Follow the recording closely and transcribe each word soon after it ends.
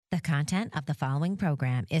The content of the following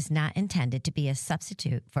program is not intended to be a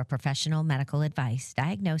substitute for professional medical advice,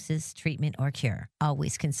 diagnosis, treatment, or cure.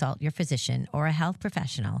 Always consult your physician or a health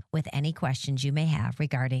professional with any questions you may have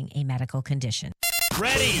regarding a medical condition.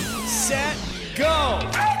 Ready, set, go!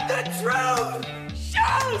 And the truth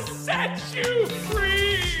shall set you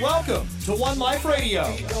free! Welcome to One Life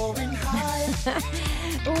Radio.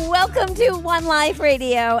 Welcome to One Life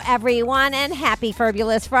Radio, everyone, and happy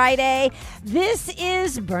Fabulous Friday. This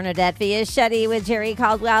is Bernadette Fiaschetti with Jerry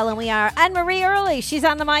Caldwell, and we are Anne-Marie Early. She's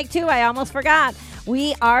on the mic, too. I almost forgot.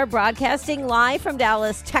 We are broadcasting live from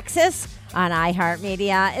Dallas, Texas on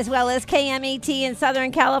iHeartMedia, as well as KMET in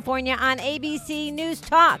Southern California on ABC News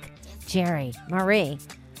Talk. Jerry, Marie.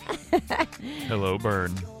 Hello,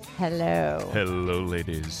 Bern. Hello. Hello,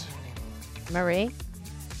 ladies. Marie,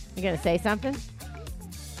 you going to say something?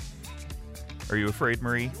 Are you afraid,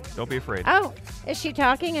 Marie? Don't be afraid. Oh, is she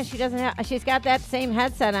talking? And she doesn't have. She's got that same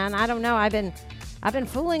headset on. I don't know. I've been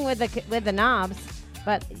fooling with the knobs,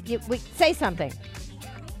 but we say something.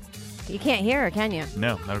 You can't hear her, can you?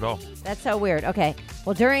 No, not at all. That's so weird. Okay.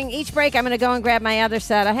 Well, during each break, I'm going to go and grab my other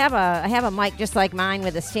set. I have a mic just like mine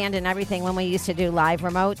with a stand and everything when we used to do live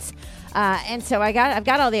remotes, and so I've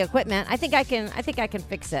got all the equipment. I think I can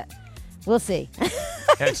fix it. We'll see.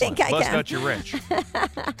 Excellent. Bust out your wrench.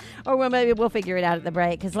 Or maybe we'll figure it out at the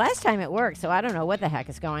break, because last time it worked, so I don't know what the heck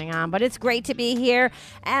is going on. But it's great to be here,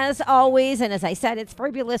 as always. And as I said, it's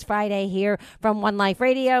Fabulous Friday here from One Life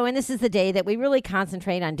Radio. And this is the day that we really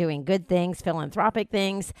concentrate on doing good things, philanthropic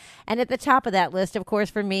things. And at the top of that list, of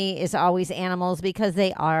course, for me, is always animals, because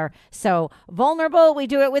they are so vulnerable. We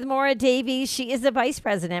do it with Maura Davies. She is the Vice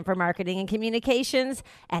President for Marketing and Communications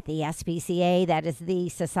at the SPCA. That is the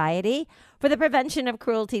Society for the Prevention of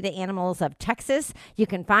Cruelty to Animals of Texas. You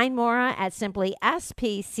can find Maura at simply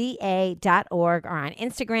spca.org or on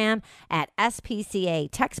Instagram at SPCA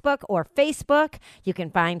Textbook or Facebook. You can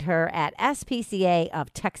find her at SPCA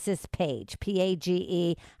of Texas Page,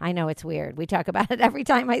 Page. I know it's weird. We talk about it every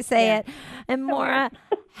time I say it. And Maura,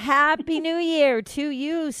 Happy New Year to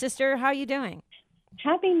you, sister. How are you doing?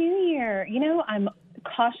 Happy New Year. You know, I'm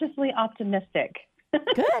cautiously optimistic.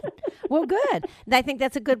 Good. Well, good. I think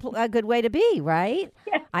that's a good way to be, right?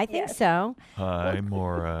 Yes, I think so. Hi,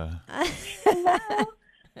 Maura. Hello.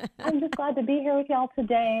 I'm just glad to be here with y'all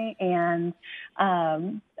today. And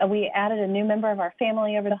we added a new member of our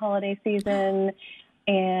family over the holiday season,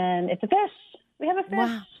 and it's a fish. We have a fish.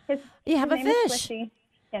 Wow. You have a fish?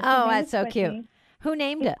 Yes, oh, that's so cute. Who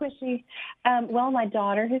named it? Squishy. Well, my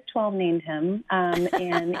daughter, who's 12, named him,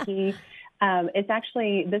 and he. It's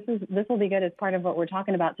actually, this will be good as part of what we're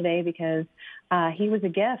talking about today, because he was a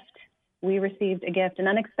gift. We received a gift, an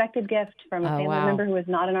unexpected gift from a family member who was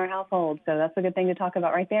not in our household. So that's a good thing to talk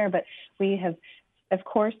about right there. But we have, of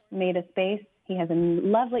course, made a space. He is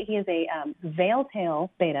a veil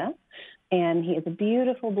tail beta, and he is a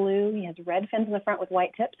beautiful blue. He has red fins in the front with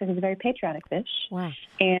white tips, so he's a very patriotic fish. Wow.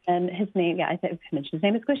 And his name, I mentioned his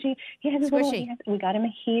name is Squishy. He has we got him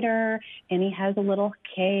a heater, and he has a little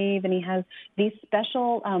cave, and he has these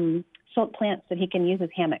special silk plants that he can use as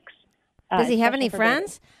hammocks. Does he have any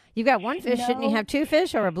friends? You got one fish, shouldn't you have two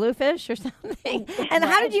fish or a blue fish or something? And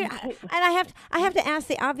how did you? And I have to ask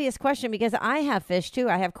the obvious question, because I have fish too.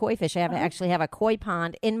 I have koi fish. I actually have a koi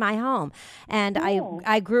pond in my home, and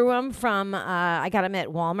I grew them from. I got them at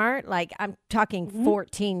Walmart. Like, I'm talking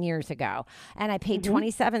 14 years ago, and I paid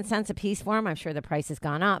 27 cents a piece for them. I'm sure the price has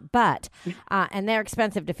gone up, but and they're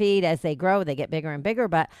expensive to feed as they grow. They get bigger and bigger.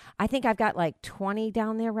 But I think I've got like 20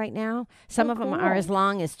 down there right now. Some of them are as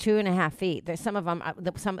long as 2.5 feet. There's some of them.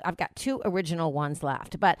 I've got two original ones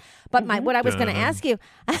left, but what I was going to ask you.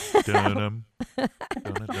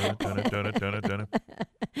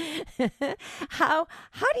 How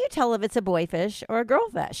do you tell if it's a boy fish or a girl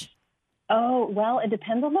fish? Oh, well, it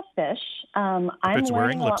depends on the fish. I'm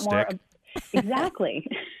learning a lot more. Exactly.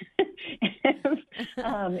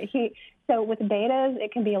 So with betas,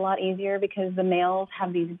 it can be a lot easier, because the males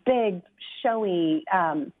have these big, showy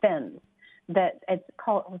fins. That it's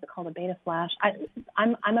called, what's it called, a beta flash?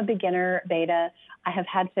 I'm a beginner beta. I have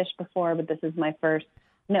had fish before, but this is my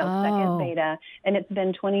second beta, and it's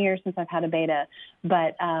been 20 years since I've had a beta.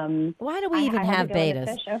 But why do we even have betas?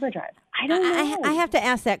 Fish overdrive. I don't know. I have to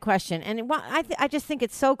ask that question, and I just think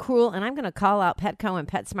it's so cruel. And I'm going to call out Petco and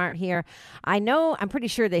PetSmart here. I'm pretty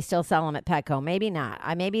sure they still sell them at Petco. Maybe not.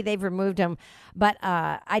 Maybe they've removed them, but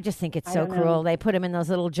I just think it's so cruel. They put them in those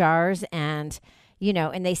little jars, and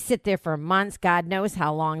and they sit there for months. God knows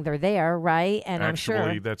how long they're there, right? And actually,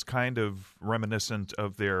 I'm sure that's kind of reminiscent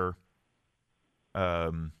of their,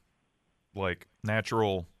 like,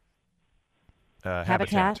 natural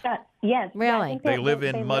habitat. Yes. Really? I think They that live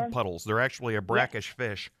in mud live- puddles. They're actually a brackish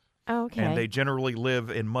fish, Okay. and they generally live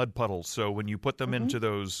in mud puddles. So when you put them into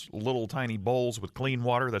those little tiny bowls with clean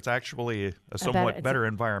water, that's actually a somewhat better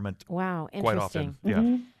environment. Wow, Quite interesting. often,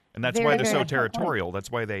 yeah. And that's Very, why they're very so good territorial.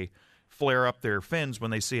 That's why they flare up their fins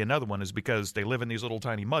when they see another one, is because they live in these little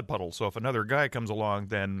tiny mud puddles. So if another guy comes along,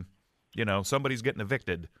 then, somebody's getting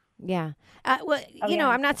evicted. Yeah. Well,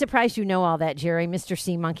 I'm not surprised you know all that, Jerry, Mr.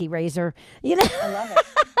 Sea Monkey Raiser. I love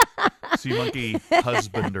it. Sea monkey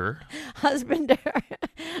husbander. Husbander.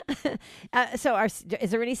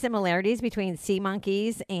 Is there any similarities between sea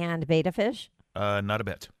monkeys and betta fish? Not a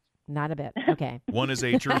bit. Not a bit. Okay. One is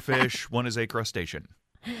a true fish, one is a crustacean.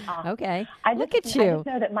 Okay. I Look at you. just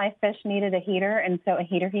know that my fish needed a heater, and so a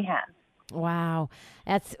heater he has. Wow,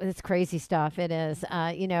 that's crazy stuff. It is,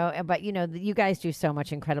 but you guys do so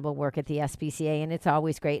much incredible work at the SPCA, and it's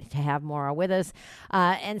always great to have Maura with us.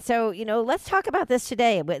 And so, let's talk about this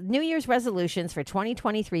today with New Year's resolutions for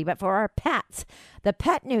 2023, but for our pets, the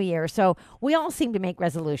Pet New Year. So we all seem to make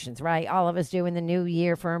resolutions, right? All of us do in the new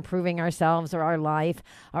year for improving ourselves or our life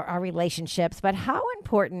or our relationships. But how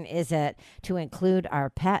important is it to include our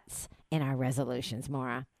pets in our resolutions,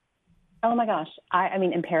 Maura? Oh my gosh. I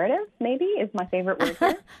mean, imperative maybe is my favorite word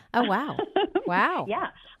here. Oh, wow. Wow. Yeah.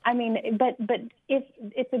 I mean, but if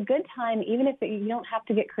it's a good time, even if you don't have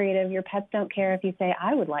to get creative, your pets don't care if you say,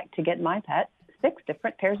 I would like to get my pet 6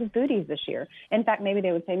 different pairs of booties this year. In fact, maybe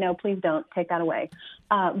they would say, no, please don't take that away.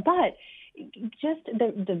 But just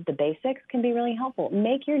the basics can be really helpful.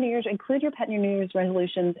 Include your pet in your New Year's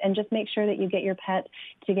resolutions, and just make sure that you get your pet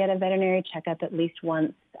to get a veterinary checkup at least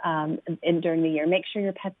once during the year. Make sure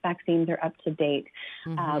your pet's vaccines are up to date.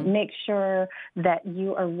 Make sure that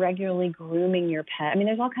you are regularly grooming your pet. I mean,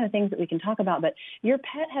 there's all kinds of things that we can talk about, but your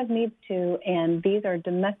pet has needs too, and these are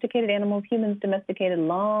domesticated animals, humans domesticated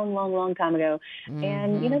long, long, long time ago.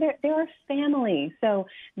 And, they're a family. So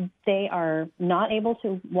they are not able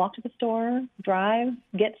to walk to the store, drive,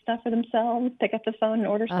 get stuff for themselves, pick up the phone and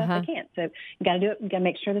order stuff. They can't. So you got to do it. You got to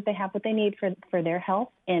make sure that they have what they need for their health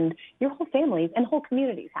and your whole family's and whole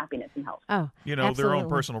community's happiness and health. Oh, their absolutely. own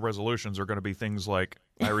personal resolutions are going to be things like,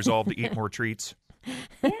 I resolve to eat more treats.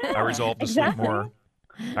 I resolve to sleep more.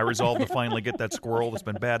 I resolve to finally get that squirrel that's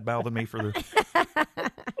been bad-mouthing me for the...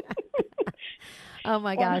 Oh,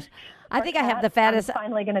 my gosh. I think I have the fattest... I'm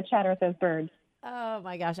finally going to chatter with those birds. Oh,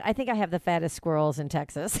 my gosh. I think I have the fattest squirrels in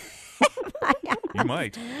Texas. You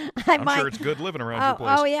might. I'm sure it's good living around your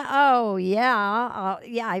place. Oh, yeah.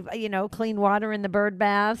 I clean water in the bird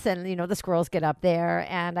baths, and, the squirrels get up there,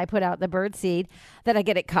 and I put out the bird seed that I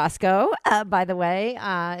get at Costco, by the way.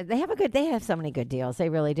 They have so many good deals. They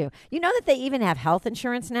really do. You know that they even have health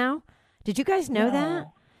insurance now? Did you guys know that?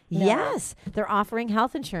 No. Yes, they're offering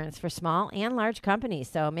health insurance for small and large companies.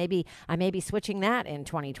 So maybe I may be switching that in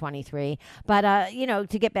 2023. But,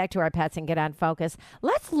 to get back to our pets and get on focus,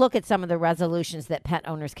 let's look at some of the resolutions that pet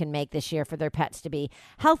owners can make this year for their pets to be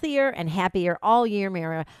healthier and happier all year,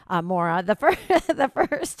 Maura. The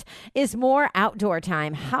first is more outdoor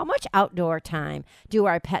time. How much outdoor time do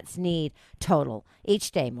our pets need total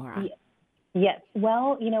each day, Maura? Yeah. Yes.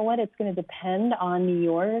 Well, you know what? It's going to depend on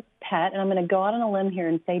your pet. And I'm going to go out on a limb here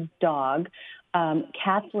and say dog.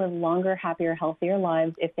 Cats live longer, happier, healthier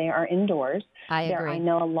lives if they are indoors. I agree. I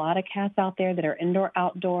know a lot of cats out there that are indoor,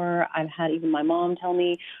 outdoor. I've had even my mom tell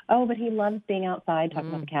me, oh, but he loves being outside, talking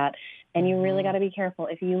about the cat. And you really got to be careful.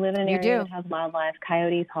 If you live in an area that has wildlife,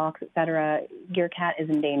 coyotes, hawks, etc., your cat is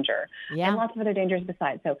in danger. Yeah. And lots of other dangers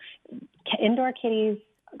besides. So indoor kitties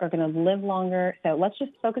are going to live longer. So let's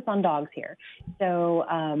just focus on dogs here. So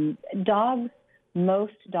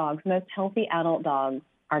most healthy adult dogs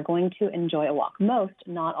are going to enjoy a walk. Most,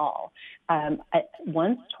 not all.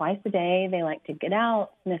 Once, twice a day, they like to get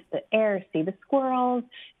out, sniff the air, see the squirrels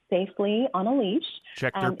safely on a leash.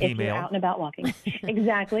 Check their if you're out and about walking.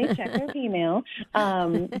 Exactly. Check their P-mail.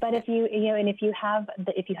 But if you have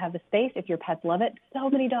the space, if your pets love it, so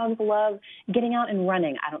many dogs love getting out and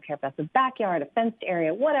running. I don't care if that's a backyard, a fenced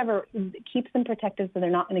area, whatever, keeps them protected so they're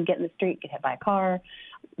not going to get in the street, get hit by a car,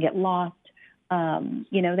 get lost.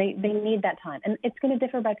 They need that time. And it's going to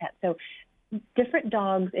differ by pet. So different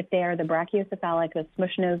dogs, if they are the brachiocephalic, the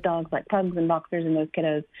smush-nosed dogs like pugs and boxers and those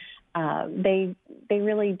kiddos, they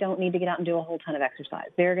really don't need to get out and do a whole ton of exercise.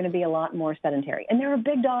 They're going to be a lot more sedentary. And there are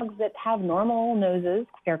big dogs that have normal noses,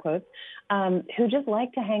 air quotes, who just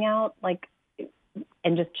like to hang out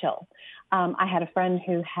and just chill. I had a friend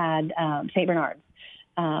who had St. Bernards,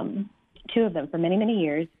 2 of them for many, many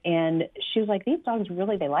years. And she was like, these dogs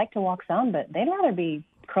really, they like to walk some, but they'd rather be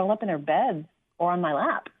curled up in their beds or on my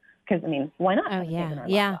lap. Because, why not? Oh, yeah.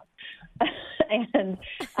 Yeah.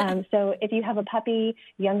 And so if you have a puppy,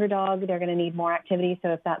 younger dog, they're going to need more activity. So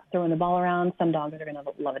if that's throwing the ball around, some dogs are going to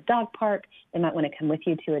love a dog park. They might want to come with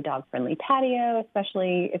you to a dog-friendly patio,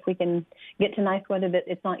 especially if we can get to nice weather that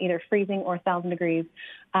it's not either freezing or 1,000 degrees.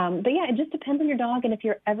 But yeah, it just depends on your dog. And if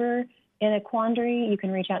you're ever in a quandary, you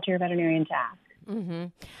can reach out to your veterinarian to ask. Mm-hmm.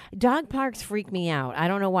 Dog parks freak me out. I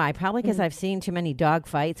don't know why. Probably because I've seen too many dog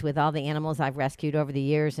fights with all the animals I've rescued over the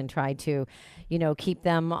years and tried to, keep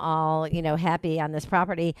them all, happy on this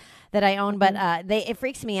property that I own. But it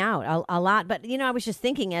freaks me out a lot. But, I was just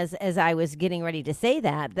thinking as I was getting ready to say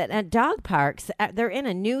that at dog parks, they're in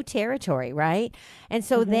a new territory, right? And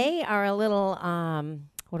so they are a little,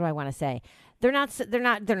 what do I want to say? They're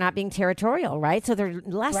not being territorial, right? So they're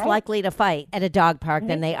less likely to fight at a dog park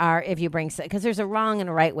than they are if you bring, because there's a wrong and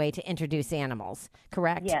a right way to introduce animals,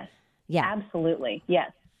 correct? Yes. Yeah. Absolutely.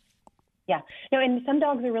 Yes. Yeah. No, and some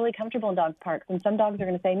dogs are really comfortable in dog parks, and some dogs are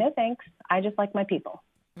going to say, no, thanks. I just like my people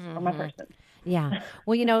or my person. Yeah.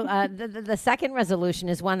 Well, the second resolution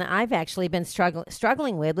is one that I've actually been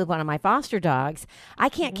struggling with one of my foster dogs. I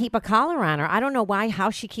can't keep a collar on her. I don't know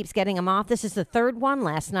how she keeps getting them off. This is the third one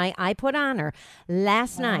last night I put on her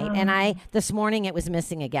night. And this morning it was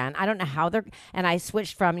missing again. I don't know how and I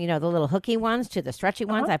switched from, the little hooky ones to the stretchy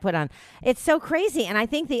ones I put on. It's so crazy. And I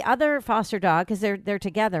think the other foster dog, because they're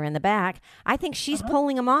together in the back, I think she's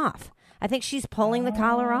pulling them off. I think she's pulling the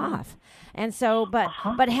collar off. And so, but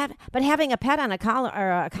having a pet on a collar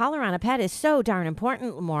or a collar on a pet is so darn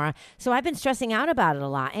important, Maura. So I've been stressing out about it a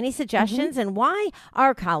lot. Any suggestions? And why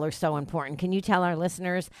are collars so important? Can you tell our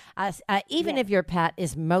listeners, even if your pet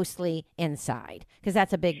is mostly inside, because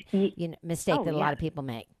that's a big mistake that a lot of people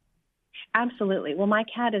make. Absolutely. Well, my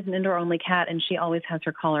cat is an indoor-only cat, and she always has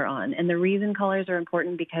her collar on. And the reason collars are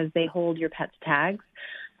important because they hold your pet's tags.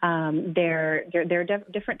 There are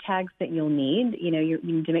different tags that you'll need. You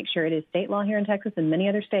need to make sure it is state law here in Texas and many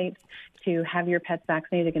other states to have your pets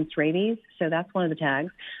vaccinated against rabies. So that's one of the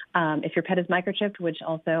tags. If your pet is microchipped, which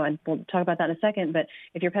also, and we'll talk about that in a second, but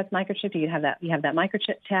if your pet's microchipped, you have that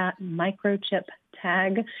microchip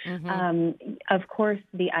tag. Of course,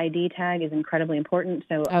 the ID tag is incredibly important.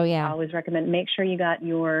 So I always recommend make sure you got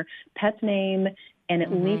your pet's name and at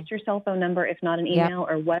least your cell phone number, if not an email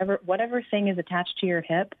or whatever thing is attached to your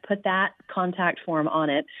hip, put that contact form on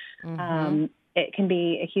it. It can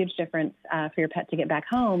be a huge difference for your pet to get back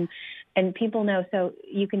home. And people know, so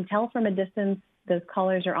you can tell from a distance those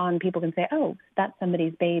collars are on. People can say, oh, that's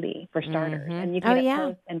somebody's baby, for starters. And you can get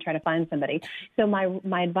close and try to find somebody. So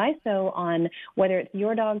my advice, though, on whether it's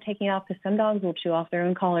your dog taking it off, because some dogs will chew off their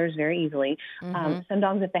own collars very easily. Some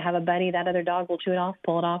dogs, if they have a buddy, that other dog will chew it off,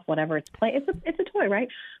 pull it off, whatever. It's a toy, right?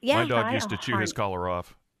 Yeah. My dog used to chew his collar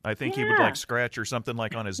off. I think he would scratch or something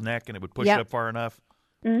on his neck, and it would push it up far enough.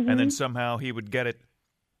 And then somehow he would get it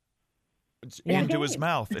into his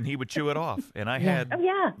mouth, and he would chew it off. And I had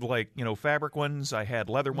fabric ones. I had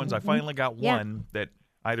leather ones. I finally got one that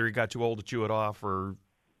either he got too old to chew it off, or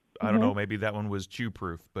I don't know, maybe that one was chew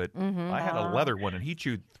proof. But I had a leather one, and he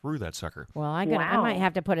chewed through that sucker. Well, I might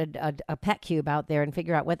have to put a pet cube out there and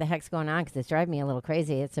figure out what the heck's going on, because it's driving me a little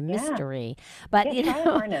crazy. It's a mystery. But try a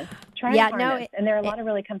harness. Try a harness. And there are a lot of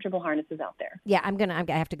really comfortable harnesses out there. Yeah,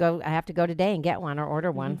 I have to go today and get one or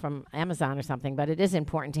order one from Amazon or something. But it is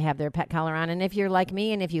important to have their pet collar on. And if you're like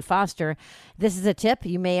me and if you foster, this is a tip.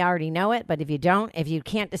 You may already know it, but if you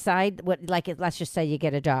can't decide let's just say you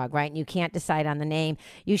get a dog, right? And you can't decide on the name,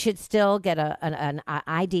 you should still get an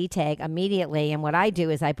ID tag immediately. And what I do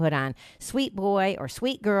is I put on sweet boy or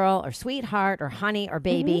sweet girl or sweetheart or honey or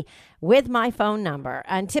baby with my phone number.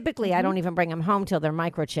 And typically I don't even bring them home till they're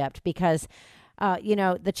microchipped, because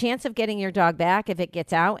the chance of getting your dog back if it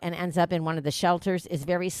gets out and ends up in one of the shelters is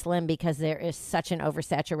very slim, because there is such an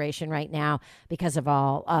oversaturation right now because of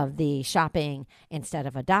all of the shopping instead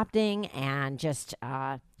of adopting, and just,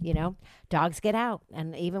 dogs get out.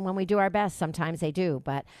 And even when we do our best, sometimes they do.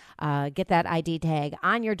 But get that ID tag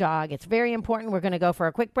on your dog. It's very important. We're going to go for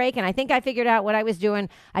a quick break. And I think I figured out what I was doing.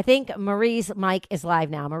 I think Marie's mic is live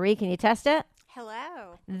now. Marie, can you test it?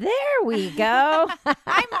 Hello. There we go.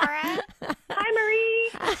 Hi, Maura. Hi, Marie.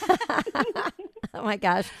 Oh, my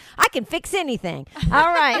gosh. I can fix anything.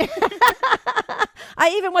 All right.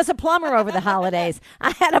 I even was a plumber over the holidays.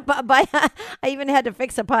 I even had to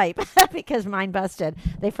fix a pipe because mine busted.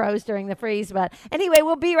 They froze during the freeze. But anyway,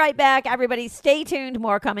 we'll be right back. Everybody stay tuned.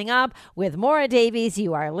 More coming up with Maura Davies.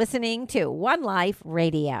 You are listening to One Life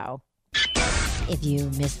Radio. If you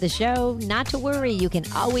missed the show, not to worry. You can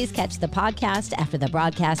always catch the podcast after the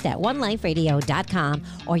broadcast at oneliferadio.com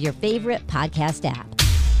or your favorite podcast app.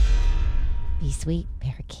 Be sweet,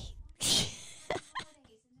 parakeet.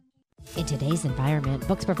 In today's environment,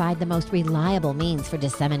 books provide the most reliable means for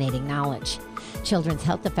disseminating knowledge. Children's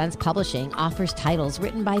Health Defense Publishing offers titles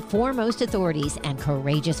written by foremost authorities and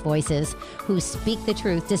courageous voices who speak the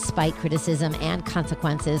truth despite criticism and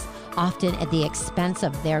consequences, often at the expense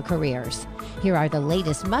of their careers. Here are the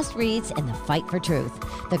latest must-reads in the fight for truth.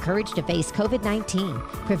 The Courage to Face COVID-19,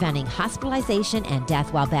 Preventing Hospitalization and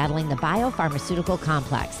Death While Battling the Biopharmaceutical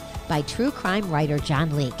Complex by true crime writer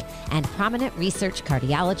John Leake and prominent research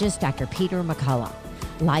cardiologist Dr. Peter McCullough.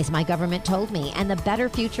 Lies My Government Told Me and the Better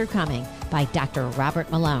Future Coming by Dr. Robert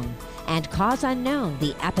Malone. And Cause Unknown,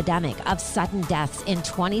 The Epidemic of Sudden Deaths in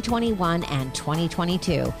 2021 and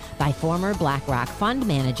 2022 by former BlackRock fund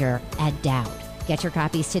manager Ed Dowd. Get your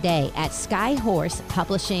copies today at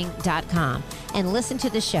skyhorsepublishing.com and listen to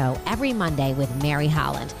the show every Monday with Mary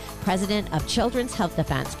Holland, president of Children's Health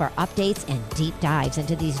Defense, for updates and deep dives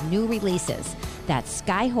into these new releases. That's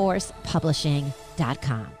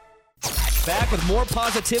skyhorsepublishing.com. Back with more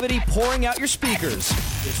positivity pouring out your speakers.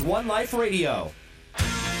 It's One Life Radio.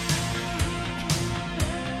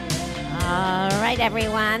 All right,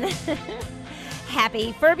 everyone.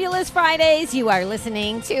 Happy Fabulous Fridays. You are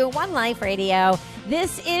listening to One Life Radio.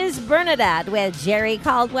 This is Bernadette with Jerry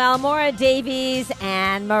Caldwell, Maura Davies,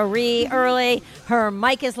 and Marie Early. Her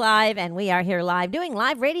mic is live, and we are here live doing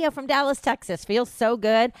live radio from Dallas, Texas. Feels so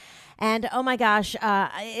good. And oh my gosh,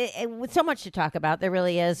 with so much to talk about, there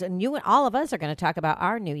really is. And you and all of us are going to talk about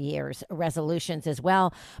our New Year's resolutions as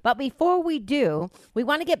well. But before we do, we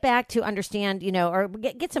want to get back to understand, or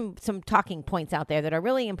get some talking points out there that are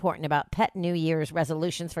really important about pet New Year's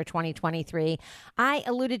resolutions for 2023. I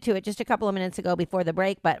alluded to it just a couple of minutes ago before the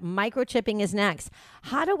break, but microchipping is next.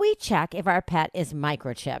 How do we check if our pet is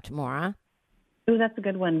microchipped, Maura? Ooh, that's a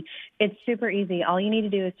good one. It's super easy. All you need to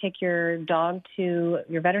do is take your dog to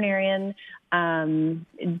your veterinarian.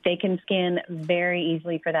 They can scan very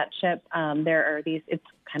easily for that chip. There are these, it's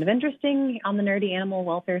kind of interesting on the nerdy animal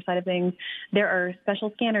welfare side of things. There are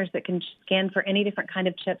special scanners that can scan for any different kind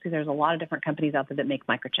of chips, because there's a lot of different companies out there that make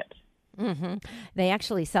microchips. Mm-hmm. They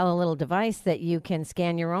actually sell a little device that you can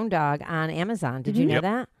scan your own dog on Amazon. Did you know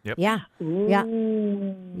that? Yep. Yeah.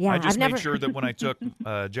 Ooh. Yeah. I just made sure that when I took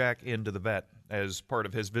Jack into the vet as part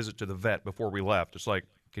of his visit to the vet before we left, it's like,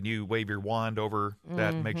 can you wave your wand over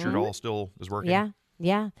that and make sure it all still is working? Yeah.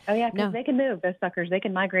 Oh, yeah, because they can move, those suckers. They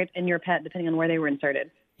can migrate in your pet depending on where they were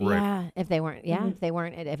inserted. Right. Yeah, if they weren't,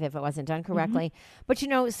 if it wasn't done correctly. But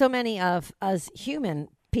so many of us human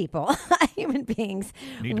human beings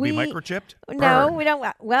Need to be microchipped? No, Burn. we don't.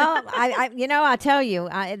 Well, I'll tell you,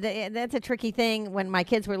 that's a tricky thing. When my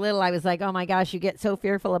kids were little, I was like, oh my gosh, you get so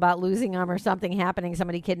fearful about losing them or something happening,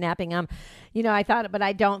 somebody kidnapping them. I thought, but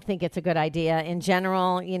I don't think it's a good idea in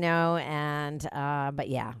general, but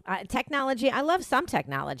yeah, technology. I love some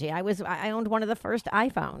technology. I owned one of the first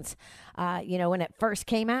iPhones, when it first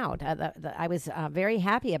came out. I was very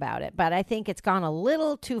happy about it, but I think it's gone a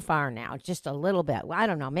little too far now, just a little bit. I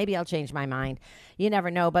don't know. Maybe I'll change my mind. You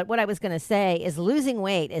never know. But what I was going to say is losing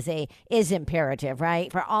weight is imperative,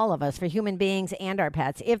 right? For all of us, for human beings and our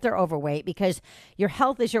pets, if they're overweight, because your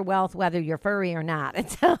health is your wealth, whether you're furry or not. And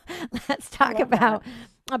so let's talk about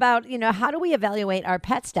how do we evaluate our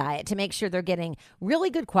pet's diet to make sure they're getting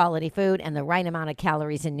really good quality food and the right amount of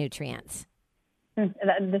calories and nutrients.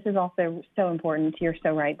 This is also so important. You're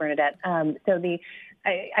so right, Bernadette. I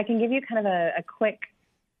can give you kind of a quick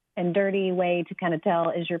and dirty way to kind of tell,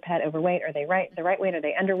 is your pet overweight? Are they the right weight? Are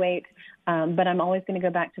they underweight? But I'm always going to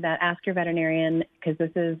go back to that. Ask your veterinarian, because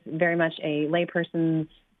this is very much a layperson's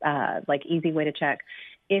easy way to check.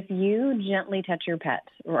 If you gently touch your pet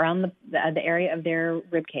around the area of their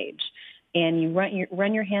rib cage, and you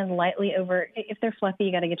run your hand lightly over, if they're fluffy,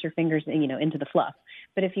 you got to get your fingers into the fluff.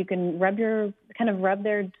 But if you can rub their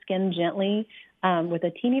skin gently with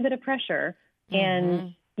a teeny bit of pressure,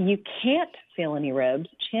 and you can't feel any ribs,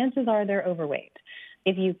 chances are they're overweight.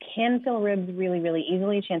 If you can feel ribs really, really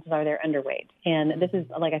easily, chances are they're underweight. And this is,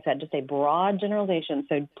 like I said, just a broad generalization.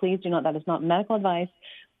 So please do not, that is not medical advice.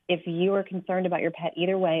 If you are concerned about your pet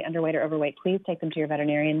either way, underweight or overweight, please take them to your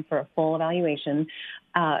veterinarian for a full evaluation.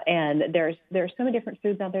 And there's so many different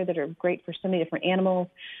foods out there that are great for so many different animals.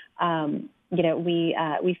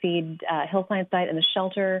 We feed Hill Science Diet in the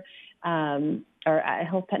shelter, or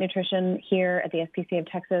Health Pet Nutrition here at the SPCA of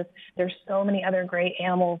Texas. There's so many other great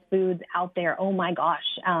animal foods out there. Oh my gosh!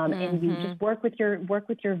 And you just work with your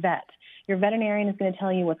vet. Your veterinarian is going to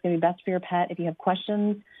tell you what's going to be best for your pet. If you have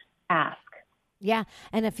questions, ask. Yeah,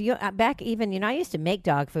 and if you back even, I used to make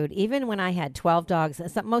dog food even when I had 12 dogs.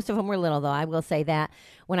 Most of them were little, though. I will say that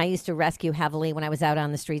when I used to rescue heavily when I was out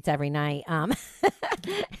on the streets every night,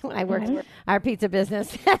 when I worked our pizza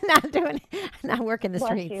business, not working the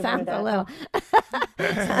streets. Sounds a little.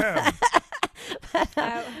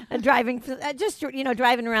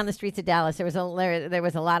 Driving around the streets of Dallas, there was a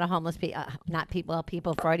lot of homeless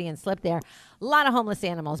people, Freudian slip there, a lot of homeless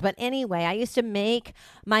animals. But anyway, I used to make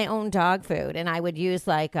my own dog food, and I would use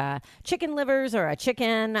like chicken livers or a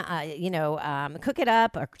chicken, cook it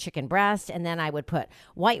up, or chicken breast, and then I would put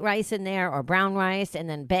white rice in there or brown rice, and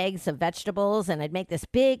then bags of vegetables, and I'd make this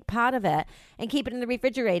big pot of it and keep it in the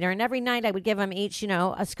refrigerator. And every night I would give them each,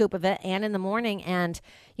 a scoop of it, and in the morning. And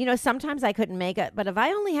sometimes I couldn't make it, but if I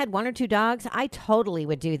only had 1 or 2 dogs, I totally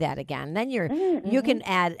would do that again. Then you can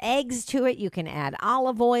add eggs to it, you can add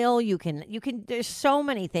olive oil, you can. There's so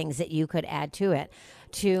many things that you could add to it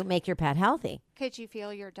to make your pet healthy. Could you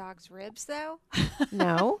feel your dog's ribs though?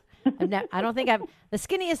 No, I don't think the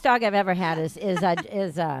skinniest dog I've ever had is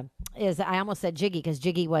I almost said Jiggy, because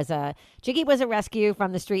Jiggy was a rescue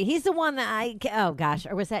from the street. He's the one that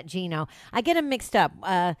or was that Gino? I get him mixed up.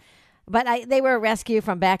 But they were a rescue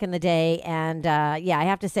from back in the day, and I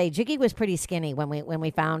have to say, Jiggy was pretty skinny when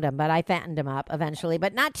we found him, but I fattened him up eventually,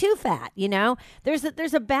 but not too fat.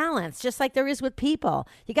 There's a balance, just like there is with people.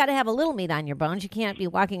 You got to have a little meat on your bones. You can't be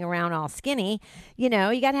walking around all skinny. You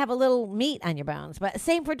got to have a little meat on your bones. But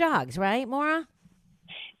same for dogs, right, Maura?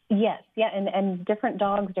 Yes, yeah, and different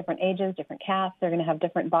dogs, different ages, different cats, they're going to have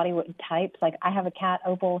different body types. Like I have a cat,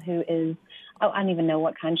 Opal, who is, I don't even know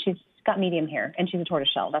what kind. She's got medium hair, and she's a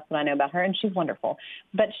tortoiseshell. That's what I know about her, and she's wonderful.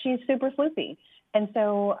 But she's super floofy. And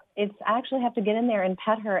so I actually have to get in there and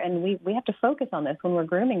pet her, and we have to focus on this when we're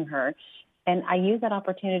grooming her. And I use that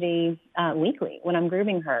opportunity weekly when I'm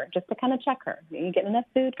grooming her, just to kind of check her. Are you getting enough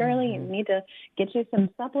food, girlie? You need to get you some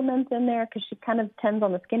supplements in there, because she kind of tends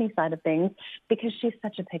on the skinny side of things because she's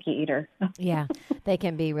such a picky eater. Yeah, they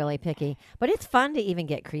can be really picky. But it's fun to even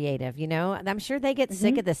get creative, I'm sure they get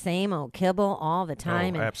sick of the same old kibble all the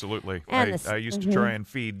time. Oh, absolutely. I used to try and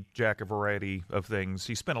feed Jack a variety of things.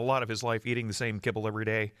 He spent a lot of his life eating the same kibble every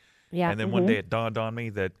day. Yeah. And then one day it dawned on me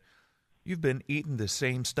that you've been eating the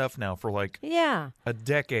same stuff now for like a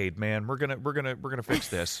decade, man. We're gonna fix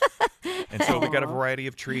this. And so we got a variety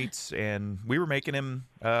of treats, and we were making him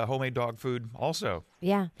homemade dog food also.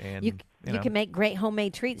 Yeah, and you can make great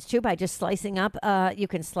homemade treats too by just slicing up. You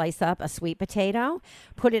can slice up a sweet potato,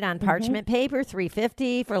 put it on parchment paper,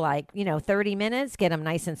 350 for 30 minutes. Get them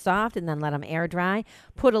nice and soft, and then let them air dry.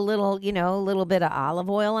 Put a little bit of olive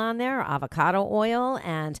oil on there, avocado oil,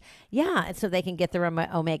 and so they can get their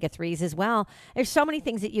omega-3s as well. There's so many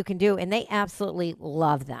things that you can do, and they absolutely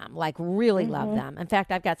love them, like really love them. In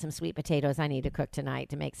fact, I've got some sweet potatoes I need to cook tonight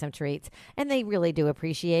to make some treats, and they really do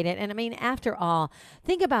appreciate it. And I mean, after all,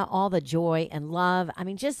 think about all the joy and love. I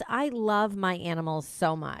mean, I love my animals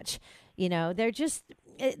so much. They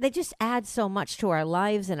just add so much to our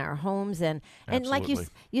lives and our homes. And like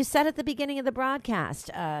you said at the beginning of the broadcast,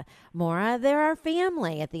 Maura, they're our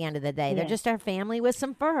family at the end of the day. Yeah. They're just our family with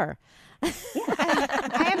some fur.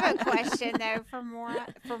 I have a question, though, for Maura.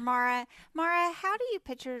 Maura, how do you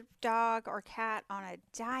put your dog or cat on a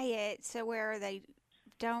diet so where they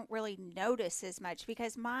don't really notice as much?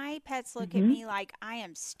 Because my pets look at me like I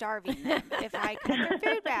am starving them if I cut their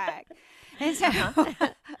food back. And so...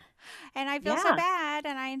 And I feel so bad,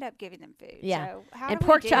 and I end up giving them food. Yeah. So how do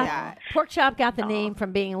we do that? Pork chop got the name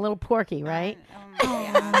from being a little porky, right?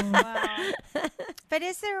 But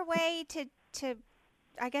is there a way to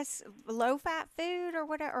I guess low-fat food or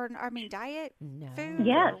whatever, diet food?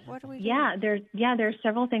 Yes. What do we do? There's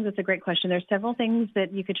several things. That's a great question. There's several things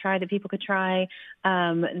that you could try, that people could try.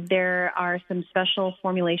 There are some special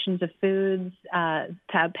formulations of foods,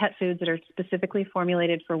 pet foods that are specifically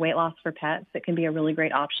formulated for weight loss for pets that can be a really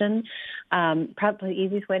great option. Probably the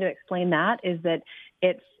easiest way to explain that is that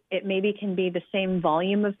it maybe can be the same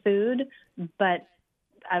volume of food, but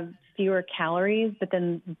fewer calories, but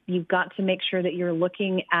then you've got to make sure that you're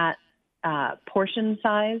looking at portion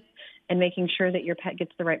size and making sure that your pet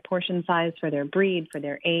gets the right portion size for their breed, for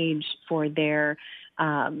their age, for their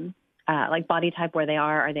body type, where they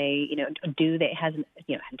are they, do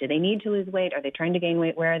they need to lose weight? Are they trying to gain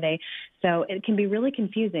weight? Where are they? So it can be really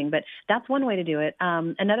confusing, but that's one way to do it.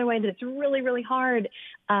 Another way that's really, really hard,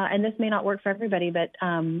 and this may not work for everybody, but,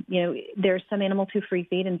 there's some animals who free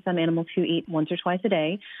feed and some animals who eat once or twice a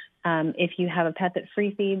day. If you have a pet that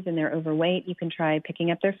free feeds and they're overweight, you can try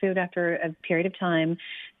picking up their food after a period of time.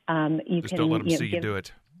 Don't let them see you do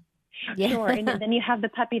it. Yeah. Sure. And then you have the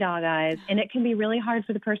puppy dog eyes, and it can be really hard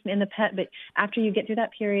for the person and the pet. But after you get through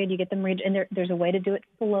that period, you get them and there's a way to do it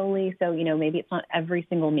slowly. So, maybe it's not every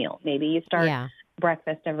single meal. Maybe you start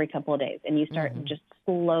breakfast every couple of days, and you start just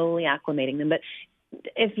slowly acclimating them. But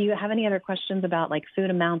if you have any other questions about like food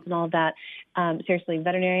amounts and all of that, seriously,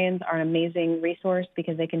 veterinarians are an amazing resource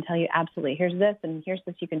because they can tell you absolutely, here's this and here's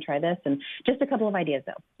this, you can try this, and just a couple of ideas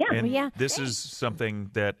though. Yeah. And this is something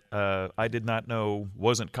that I did not know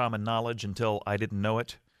wasn't common knowledge until I didn't know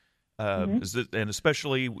it. And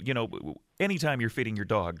especially, anytime you're feeding your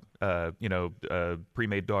dog,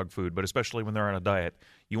 pre-made dog food, but especially when they're on a diet,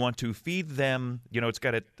 you want to feed them, it's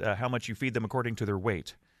got how much you feed them according to their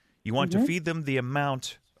weight. You want to feed them the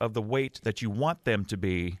amount of the weight that you want them to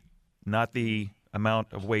be, not the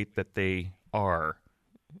amount of weight that they are.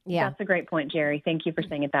 Yeah. That's a great point, Jerry. Thank you for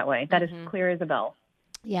saying it that way. That is clear as a bell.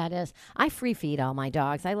 Yeah, it is. I free feed all my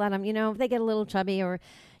dogs. I let them, if they get a little chubby or,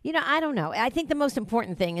 I don't know. I think the most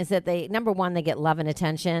important thing is that number one, they get love and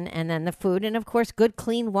attention, and then the food, and of course, good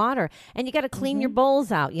clean water. And you got to clean your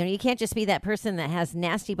bowls out. You can't just be that person that has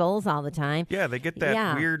nasty bowls all the time. Yeah, they get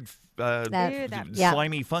that weird,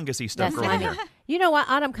 slimy, fungusy stuff going there. You know what?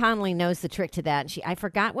 Autumn Connolly knows the trick to that. I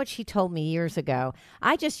forgot what she told me years ago.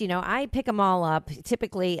 I just, I pick them all up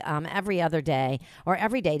typically every other day or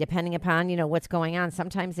every day, depending upon, what's going on.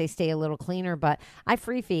 Sometimes they stay a little cleaner, but I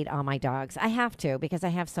free feed all my dogs. I have to because I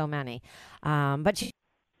have so many. Oh,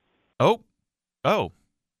 well,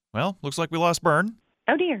 looks like we lost Bern.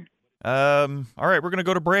 Oh, dear. All right, we're going to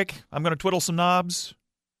go to break. I'm going to twiddle some knobs.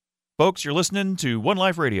 Folks, you're listening to One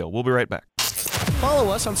Life Radio. We'll be right back.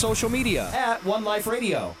 Follow us on social media at One Life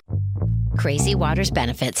Radio. Crazy Water's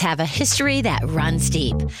benefits have a history that runs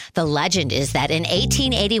deep. The legend is that in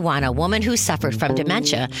 1881, a woman who suffered from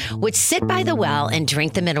dementia would sit by the well and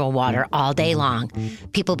drink the mineral water all day long.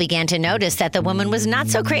 People began to notice that the woman was not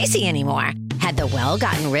so crazy anymore. Had the well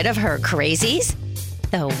gotten rid of her crazies?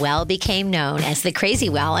 The well became known as the Crazy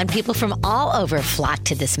Well, and people from all over flocked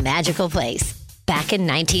to this magical place. Back in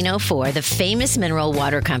 1904, the famous mineral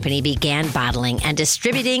water company began bottling and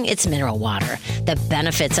distributing its mineral water. The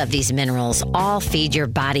benefits of these minerals all feed your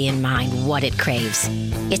body and mind what it craves.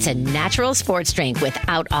 It's a natural sports drink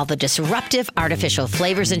without all the disruptive artificial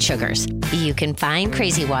flavors and sugars. You can find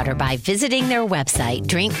Crazy Water by visiting their website,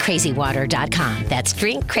 drinkcrazywater.com. That's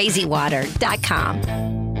drinkcrazywater.com.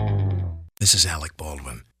 This is Alec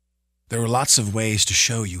Baldwin. There are lots of ways to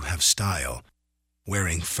show you have style.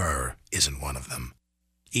 Wearing fur isn't one of them.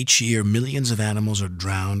 Each year, millions of animals are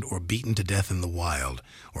drowned or beaten to death in the wild,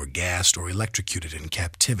 or gassed or electrocuted in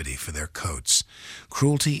captivity for their coats.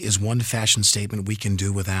 Cruelty is one fashion statement we can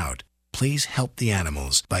do without. Please help the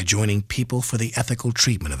animals by joining People for the Ethical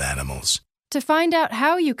Treatment of Animals. To find out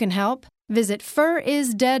how you can help, visit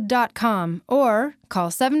furisdead.com or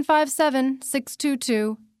call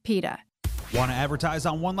 757-622-PETA. Want to advertise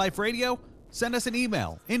on One Life Radio? Send us an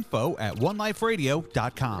email,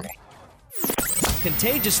 info@oneliferadio.com.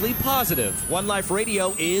 Contagiously positive. One Life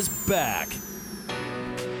Radio is back.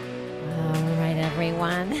 All right,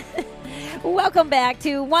 everyone. Welcome back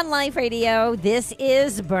to One Life Radio. This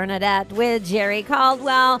is Bernadette with Jerry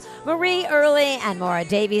Caldwell, Marie Early, and Maura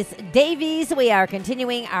Davies. We are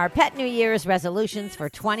continuing our Pet New Year's resolutions for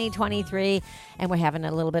 2023, and we're having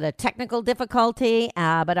a little bit of technical difficulty.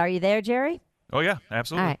 But are you there, Jerry? Oh, yeah,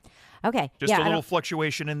 absolutely. All right. Okay. Just a little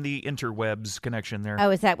fluctuation in the interwebs connection there. Oh,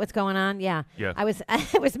 is that what's going on? Yeah. Yeah. I was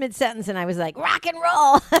mid-sentence and I was like, rock and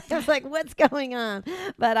roll. I was like, what's going on?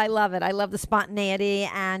 But I love it. I love the spontaneity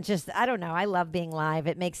and just, I don't know. I love being live.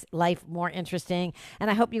 It makes life more interesting. And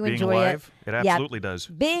I hope you enjoy live, it. It absolutely does.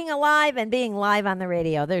 Being alive and being live on the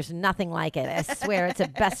radio. There's nothing like it. I swear it's the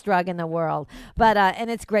best drug in the world. But, and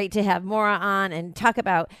it's great to have Maura on and talk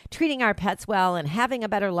about treating our pets well and having a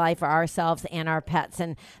better life for ourselves and our pets.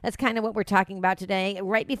 And that's kind of what we're talking about today.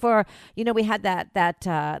 Right before, we had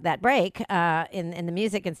that break in the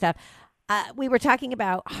music and stuff. We were talking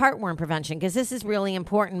about heartworm prevention because this is really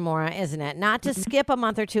important, Maura, isn't it? Not to skip a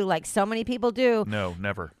month or two like so many people do. No,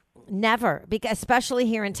 never. Never, because especially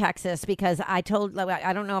here in Texas, because I don't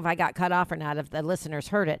know if I got cut off or not, if the listeners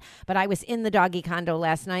heard it, but I was in the doggy condo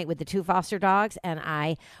last night with the 2 foster dogs, and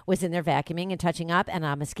I was in there vacuuming and touching up, and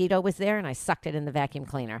a mosquito was there, and I sucked it in the vacuum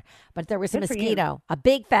cleaner. But there was a mosquito, a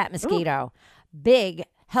big fat mosquito, big,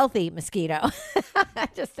 healthy mosquito. I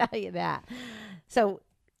just tell you that. So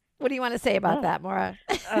what do you want to say about that, Maura?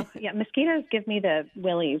 Yeah, mosquitoes give me the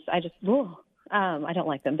willies. I don't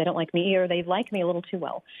like them. They don't like me, or they like me a little too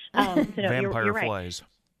well. Vampire you're right. flies.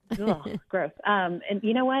 Ugh, gross. And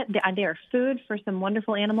you know what? They are food for some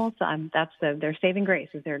wonderful animals. Their saving grace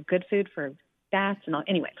is they're good food for stats and all.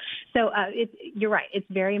 Anyway, so you're right. It's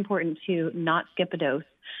very important to not skip a dose.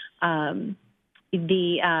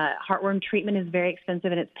 The heartworm treatment is very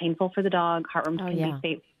expensive and it's painful for the dog. Heartworms can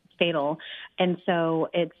be fatal. And so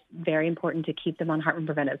it's very important to keep them on heartworm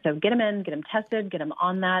preventive. So get them in, get them tested, get them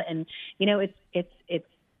on that. And,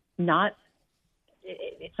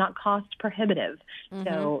 it's not cost prohibitive. Mm-hmm.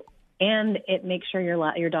 So, and it makes sure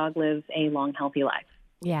your dog lives a long, healthy life.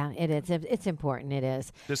 Yeah, it is. It's important. It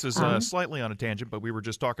is. This is slightly on a tangent, but we were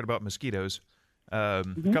just talking about mosquitoes. A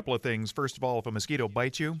couple of things. First of all, if a mosquito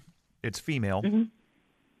bites you, it's female. Mm-hmm.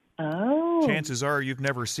 Oh. Chances are you've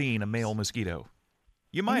never seen a male mosquito.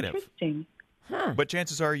 You might have. Interesting. Huh. But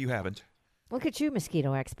chances are you haven't. Look at you,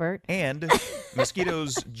 mosquito expert. And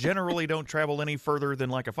mosquitoes generally don't travel any further than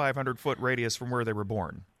like a 500-foot radius from where they were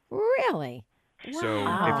born. Really? So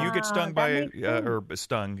if you get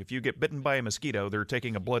if you get bitten by a mosquito, they're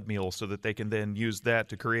taking a blood meal so that they can then use that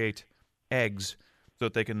to create eggs so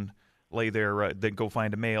that they can lay their, then go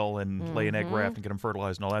find a male and lay an egg raft and get them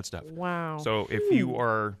fertilized and all that stuff. Wow. So if you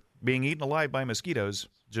are being eaten alive by mosquitoes,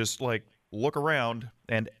 just like look around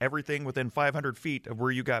and everything within 500 feet of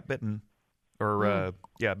where you got bitten, or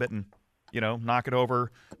bitten, knock it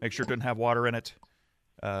over, make sure it doesn't have water in it,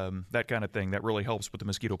 that kind of thing. That really helps with the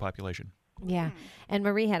mosquito population. Yeah. And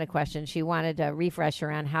Marie had a question. She wanted a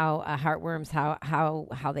refresher on how heartworms,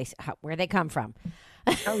 where they come from.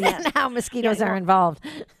 Oh, yes. And how mosquitoes are involved.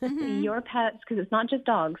 Your pets, because it's not just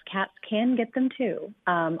dogs, cats can get them too.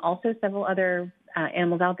 Also several other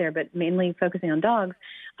animals out there, but mainly focusing on dogs.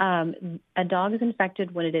 A dog is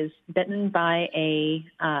infected when it is bitten by a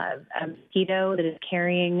mosquito that is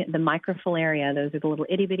carrying the microfilaria. Those are the little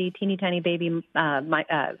itty-bitty, teeny-tiny baby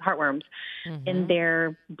heartworms in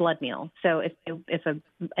their blood meal. So if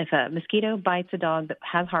a mosquito bites a dog that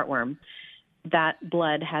has heartworm, that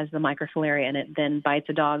blood has the microfilaria in it, then bites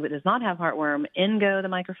a dog that does not have heartworm, in go the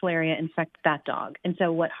microfilaria, infect that dog. And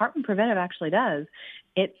so what Heartworm Preventive actually does,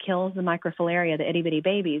 it kills the microfilaria, the itty-bitty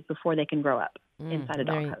babies, before they can grow up inside a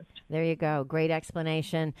dog host. There you go. Great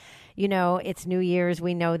explanation. It's New Year's.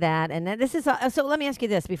 We know that. And this is so let me ask you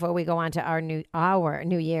this before we go on to our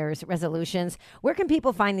New Year's resolutions. Where can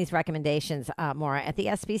people find these recommendations, Maura? At the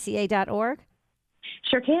SPCA.org?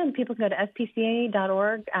 Sure can. People can go to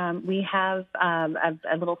spca.org. We have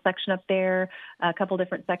a little section up there, a couple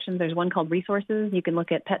different sections. There's one called resources. You can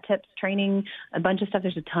look at pet tips, training, a bunch of stuff.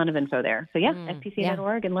 There's a ton of info there. So,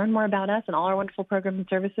 spca.org and learn more about us and all our wonderful programs and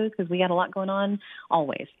services, because we got a lot going on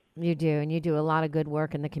always. You do, and you do a lot of good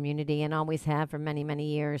work in the community and always have for many, many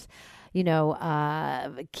years.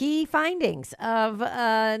 Key findings of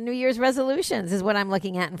New Year's resolutions is what I'm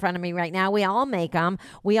looking at in front of me right now. We all make them.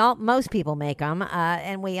 Most people make them,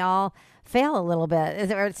 and we all fail a little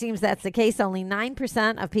bit. Or it seems that's the case. Only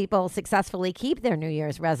 9% of people successfully keep their New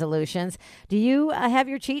Year's resolutions. Do you have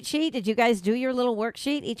your cheat sheet? Did you guys do your little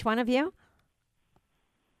worksheet, each one of you?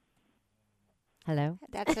 Hello?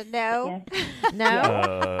 That's a no.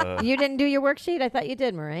 No? You didn't do your worksheet? I thought you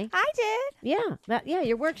did, Marie. I did. Yeah,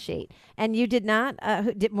 your worksheet. And you did not.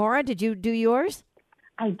 Maura, did you do yours?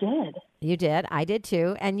 I did. You did. I did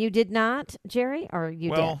too. And you did not, Jerry? Or you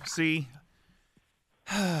did? Well, see,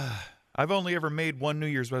 I've only ever made one New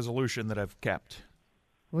Year's resolution that I've kept.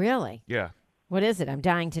 Really? Yeah. What is it? I'm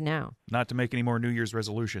dying to know. Not to make any more New Year's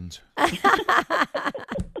resolutions.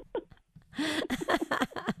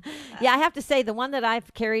 Yeah, I have to say, the one that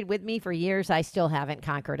I've carried with me for years, I still haven't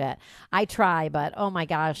conquered it. I try, but oh my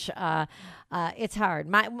gosh, it's hard.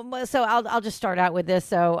 So I'll just start out with this.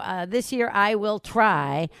 So this year I will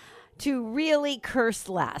try to really curse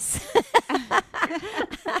less.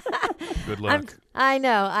 Good luck. I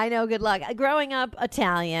know. Good luck. Growing up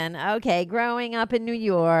Italian, growing up in New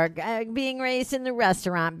York, being raised in the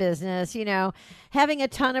restaurant business, having a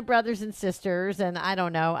ton of brothers and sisters, and I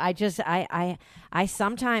don't know. I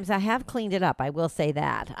sometimes I have cleaned it up. I will say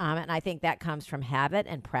that, and I think that comes from habit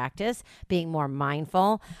and practice, being more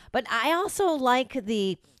mindful. But I also like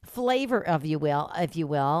the flavor if you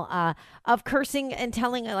will, of cursing and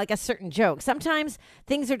telling like a certain joke. Sometimes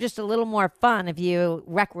things are just a little more fun if you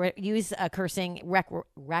use cursing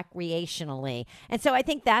recreationally. And so I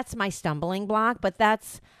think that's my stumbling block, but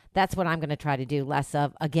that's what I'm going to try to do less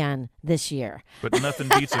of again this year. But nothing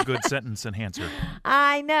beats a good sentence enhancer.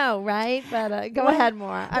 I know, right? But go ahead,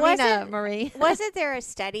 Maura. Marie. Wasn't there a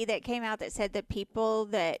study that came out that said that people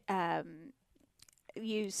that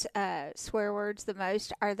use swear words the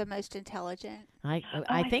most are the most intelligent? I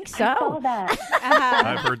think so. I saw that.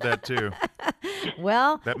 I've heard that too.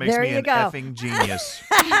 Well, that makes there me you an go. effing genius.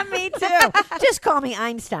 Me too. Just call me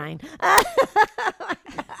Einstein.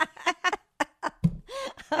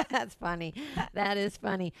 That's funny. That is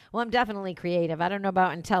funny. Well, I'm definitely creative. I don't know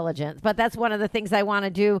about intelligence, but that's one of the things I want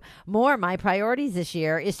to do more. My priorities this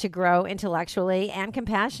year is to grow intellectually and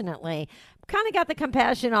compassionately. Kind of got the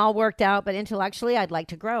compassion all worked out, but intellectually, I'd like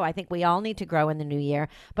to grow. I think we all need to grow in the new year.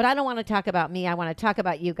 But I don't want to talk about me. I want to talk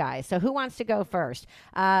about you guys. So who wants to go first?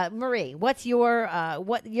 Marie, what's your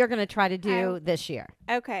what you're going to try to do this year?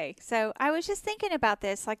 Okay, so I was just thinking about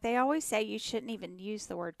this. Like they always say, you shouldn't even use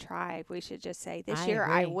the word try. We should just say, this year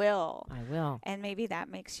agree. I will. I will. And maybe that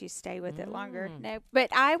makes you stay with it longer. No, but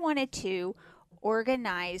I wanted to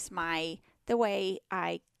organize the way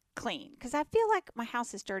I clean, because I feel like my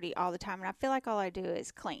house is dirty all the time, and I feel like all I do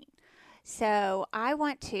is clean. So I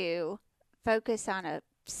want to focus on a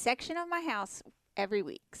section of my house every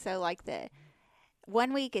week. So like the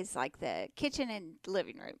 1 week is like the kitchen and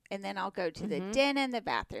living room, and then I'll go to the den and the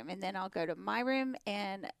bathroom, and then I'll go to my room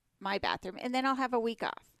and my bathroom, and then I'll have a week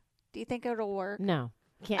off. Do you think it'll work? No.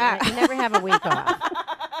 Can't. You never have a week off.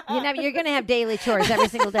 You're going to have daily chores every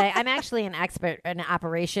single day. I'm actually an expert in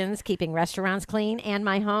operations, keeping restaurants clean and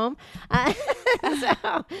my home.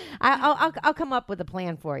 So I'll come up with a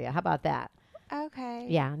plan for you. How about that? Okay.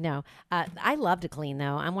 Yeah, no. I love to clean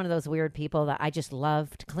though. I'm one of those weird people that I just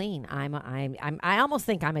love to clean. I almost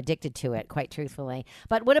think I'm addicted to it, quite truthfully.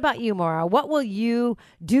 But what about you, Maura? What will you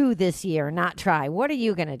do this year? Not try. What are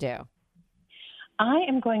you going to do? I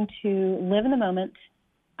am going to live in the moment.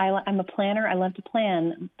 I'm a planner. I love to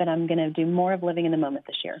plan, but I'm going to do more of living in the moment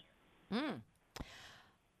this year.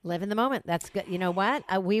 Live in the moment. That's good. You know what?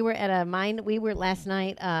 We were last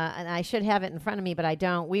night, and I should have it in front of me, but I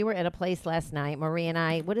don't. We were at a place last night, Marie and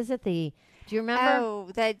I. What is it? Do you remember?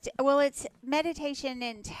 Oh, it's meditation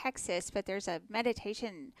in Texas, but there's a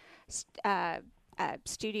meditation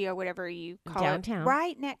studio, whatever you call downtown, it,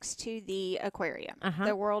 right next to the aquarium,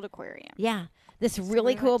 the World Aquarium. Yeah. This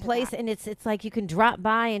really cool place, and it's like you can drop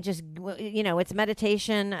by and just, it's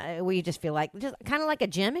meditation where you just feel like, just kind of like a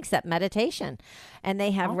gym, except meditation. And they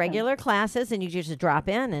have regular classes, and you just drop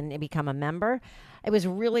in and become a member. It was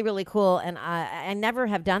really, really cool, and I never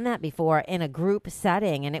have done that before in a group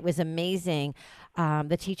setting, and it was amazing.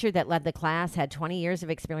 The teacher that led the class had 20 years of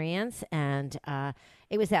experience, and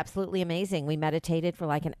it was absolutely amazing. We meditated for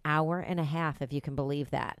like an hour and a half, if you can believe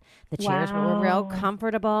that. The chairs were real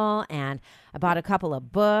comfortable, and I bought a couple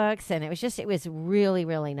of books, and it was really,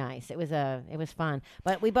 really nice. It was fun.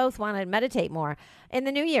 But we both want to meditate more in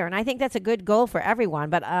the new year, and I think that's a good goal for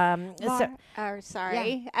everyone. But but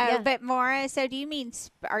Maura, so do you mean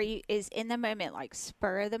is in the moment like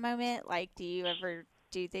spur of the moment? Like, do you ever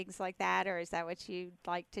do things like that, or is that what you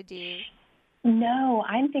like to do? No,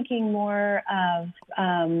 I'm thinking more of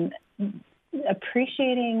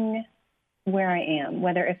appreciating where I am.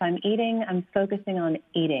 Whether if I'm eating, I'm focusing on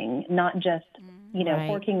eating, not just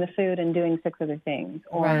forking the food and doing 6 other things.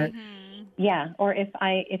 Or or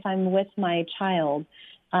if I'm with my child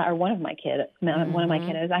or one of my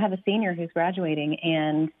kiddos. I have a senior who's graduating,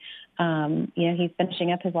 and he's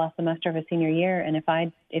finishing up his last semester of his senior year. And if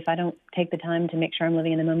I don't take the time to make sure I'm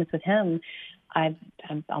living in the moments with him,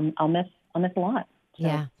 I'll miss a lot. So,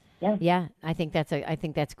 yeah. I think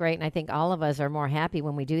that's great, and I think all of us are more happy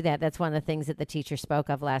when we do that. That's one of the things that the teacher spoke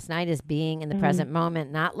of last night, is being in the present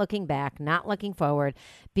moment, not looking back, not looking forward,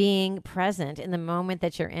 being present in the moment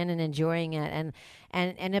that you're in and enjoying it,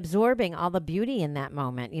 and absorbing all the beauty in that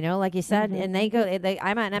moment. Like you said, and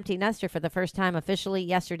I'm an empty nester for the first time officially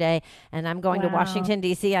yesterday, and I'm going to Washington,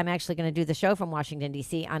 D.C. I'm actually going to do the show from Washington,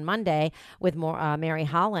 D.C. on Monday with Mary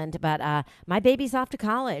Holland, but my baby's off to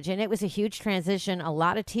college, and it was a huge transition, a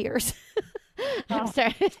lot of tears. I'm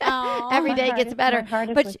sorry. Every day gets better,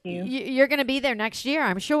 but you're going to be there next year,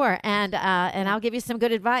 I'm sure, and I'll give you some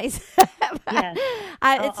good advice. Yes,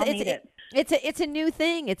 I'll need it. It's a new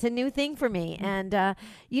thing. It's a new thing for me. And,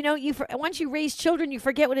 once you raise children, you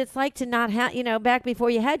forget what it's like to not have, back before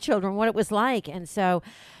you had children, what it was like. And so,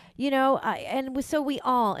 so we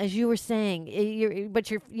all, as you were saying,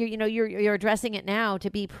 you're addressing it now to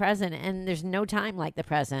be present, and there's no time like the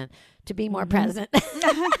present to be more present.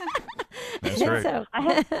 That's right. So,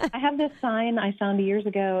 I have this sign I found years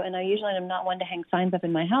ago, and I usually am not one to hang signs up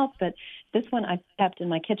in my house, but this one I've kept in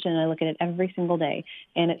my kitchen, and I look at it every single day,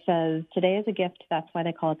 and it says, "Today is a gift. That's why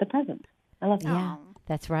they call it the present." I love that. Yeah,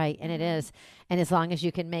 that's right, and it is. And as long as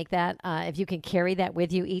you can make that, if you can carry that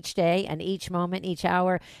with you each day and each moment, each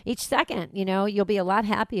hour, each second, you'll be a lot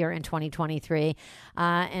happier in 2023.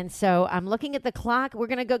 And so I'm looking at the clock. We're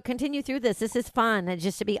going to continue through this. This is fun, and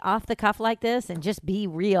just to be off the cuff like this and just be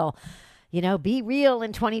real. Be real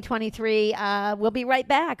in 2023. We'll be right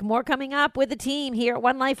back. More coming up with the team here at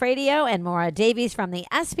One Life Radio, and Maura Davies from the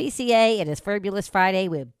SPCA. It is Fabulous Friday.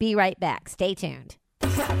 We'll be right back. Stay tuned.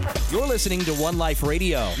 You're listening to One Life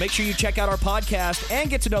Radio. Make sure you check out our podcast and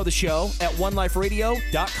get to know the show at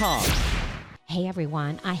oneliferadio.com. Hey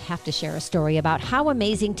everyone, I have to share a story about how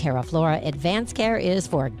amazing TerraFlora Advanced Care is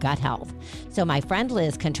for gut health. So my friend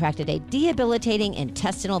Liz contracted a debilitating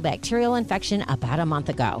intestinal bacterial infection about a month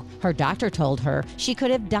ago. Her doctor told her she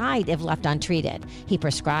could have died if left untreated. He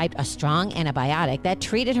prescribed a strong antibiotic that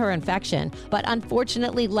treated her infection, but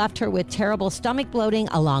unfortunately left her with terrible stomach bloating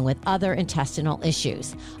along with other intestinal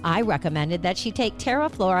issues. I recommended that she take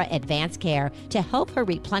TerraFlora Advanced Care to help her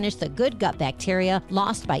replenish the good gut bacteria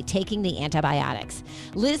lost by taking the antibiotics.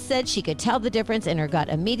 Liz said she could tell the difference in her gut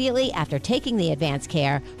immediately after taking the Advanced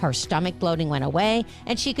Care. Her stomach bloating went away,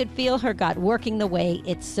 and she could feel her gut working the way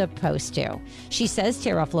it's supposed to. She says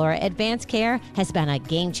TerraFlora Advanced Care has been a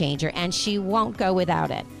game changer, and she won't go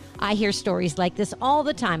without it. I hear stories like this all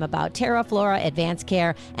the time about TerraFlora Advanced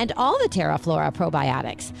Care and all the TerraFlora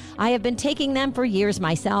probiotics. I have been taking them for years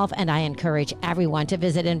myself, and I encourage everyone to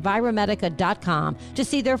visit Enviromedica.com to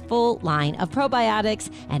see their full line of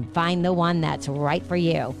probiotics and find the one that's right for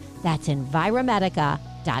you. That's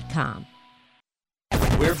Enviromedica.com.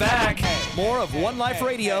 We're back. More of One Life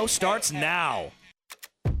Radio starts now.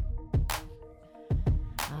 All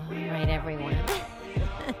right, everyone.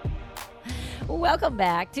 Welcome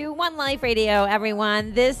back to One Life Radio,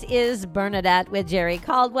 everyone. This is Bernadette with Jerry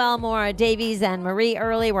Caldwell, Maura Davies, and Marie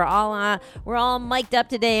Early. We're all mic'd up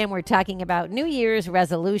today, and we're talking about New Year's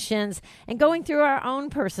resolutions and going through our own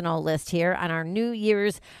personal list here on our New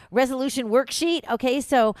Year's resolution worksheet. Okay,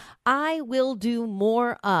 so I will do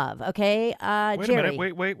more of. Okay, wait a Jerry. minute.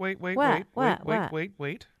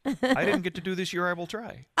 Wait. I didn't get to do this year. I will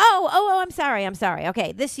try. Oh, I'm sorry.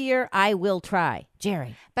 Okay, this year I will try,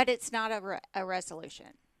 Jerry. But it's not a resolution.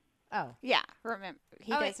 Oh. Yeah, remember,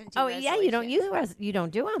 he doesn't do resolutions. Yeah, you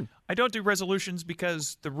don't do them. I don't do resolutions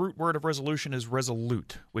because the root word of resolution is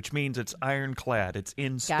resolute, which means it's ironclad, it's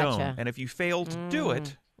in stone. Gotcha. And if you fail to do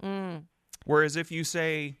it, whereas if you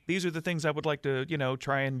say, these are the things I would like to,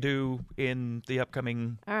 try and do in the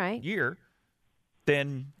upcoming year,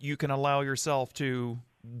 then you can allow yourself to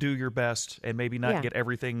do your best and maybe not get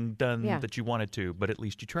everything done that you wanted to, but at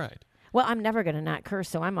least you tried. Well, I'm never going to not curse,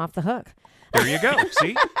 so I'm off the hook. There you go.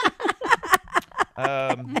 See?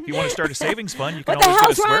 If you want to start a savings fund, you can always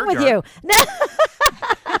get a swear jar. What the hell's wrong with you? No.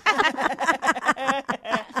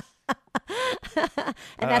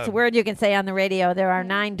 And that's a word you can say on the radio. There are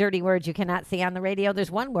 9 dirty words you cannot say on the radio.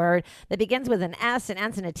 There's one word that begins with an S and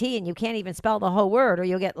ends in a T, and you can't even spell the whole word, or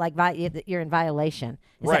you'll get you're in violation.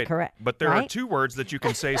 Is that correct? But there are 2 words that you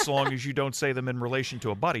can say so long as you don't say them in relation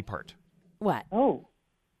to a body part. What? Oh.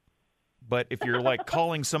 But if you're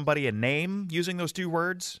calling somebody a name using those 2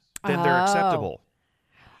 words, then they're acceptable.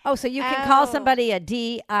 Oh, so you can call somebody a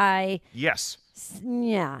D-I... Yes.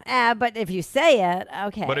 Yeah, but if you say it,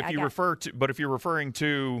 okay. But if you're referring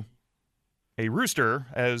to a rooster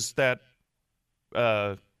as that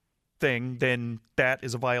thing, then that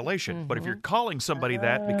is a violation. Mm-hmm. But if you're calling somebody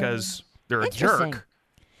that because they're a jerk,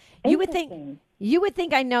 you would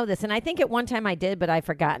think I know this, and I think at one time I did, but I've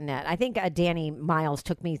forgotten it. I think Danny Miles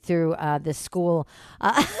took me through this school,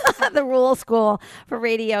 the rural school for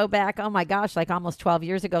radio back. Oh my gosh, like almost 12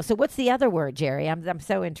 years ago. So what's the other word, Jerry? I'm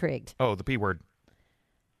so intrigued. Oh, the P word.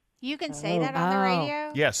 You can say that on the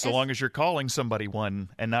radio? Yes, so long as you're calling somebody one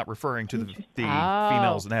and not referring to the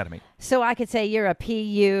female's anatomy. So I could say you're a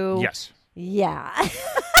PU. Yes. Yeah.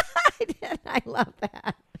 I love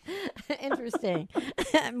that. Interesting.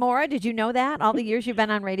 Maura, did you know that all the years you've been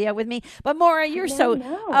on radio with me? But Maura, you're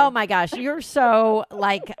oh my gosh, you're so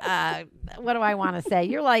like, what do I want to say?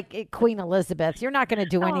 You're like Queen Elizabeth. You're not going to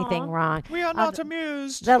do anything wrong. We are not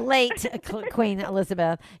amused. The late Queen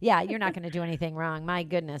Elizabeth. Yeah, you're not going to do anything wrong. My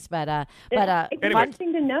goodness. But it's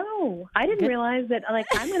interesting to know. I didn't realize that. Like,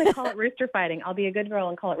 I'm going to call it rooster fighting. I'll be a good girl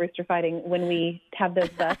and call it rooster fighting when we have those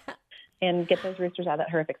busts and get those roosters out of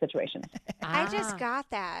that horrific situation. I just got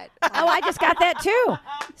that. Oh, I just got that too.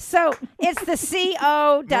 So it's the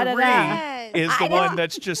C-O da-da-da. Is the one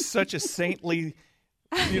that's just such a saintly,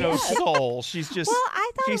 soul. She's just,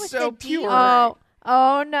 she's so pure.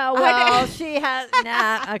 Oh no! Well, she has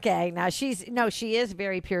okay. Now she is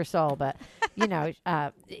very pure soul, but yeah.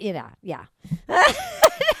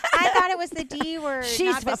 I thought it was the D word.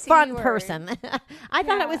 She's not a fun person. I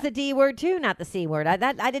thought it was the D word too, not the C word. I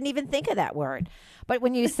didn't even think of that word. But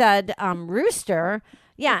when you said rooster,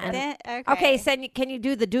 yeah. Okay. So can you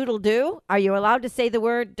do the doodle do? Are you allowed to say the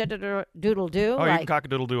word doodle do? Oh, you can cock a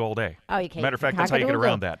doodle do all day. Oh, you can. Matter of fact, that's how you get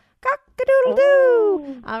around that. Cock a doodle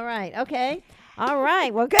do. All right. Okay. All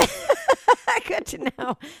right. Well, good. Good to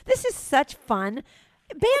know. This is such fun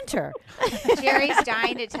banter. Jerry's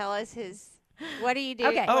dying to tell us his What do you do?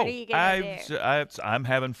 Okay. What are you going to do? I'm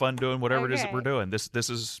having fun doing whatever it is that we're doing. This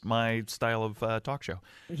is my style of talk show.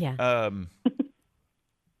 Yeah.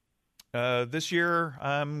 This year,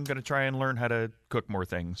 I'm going to try and learn how to cook more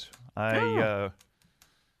things. I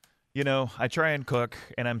try and cook,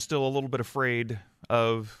 and I'm still a little bit afraid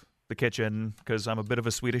of the kitchen because I'm a bit of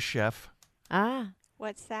a Swedish chef.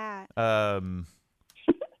 What's that?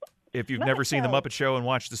 If you've never seen The Muppet Show and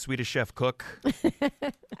watched the Swedish Chef cook,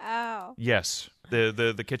 yes,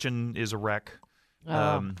 the kitchen is a wreck.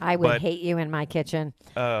 I would hate you in my kitchen.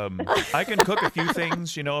 I can cook a few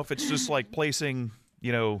things, if it's just like placing,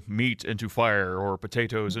 meat into fire or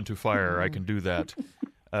potatoes into fire, I can do that.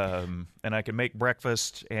 And I can make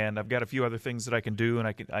breakfast, and I've got a few other things that I can do,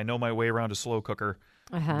 and I know my way around a slow cooker.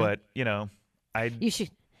 But I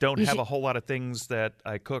don't have a whole lot of things that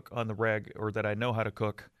I cook on the reg or that I know how to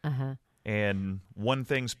cook. And one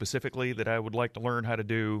thing specifically that I would like to learn how to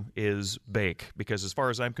do is bake, because as far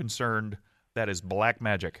as I'm concerned, that is black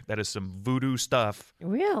magic. That is some voodoo stuff.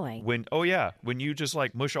 Really? When you just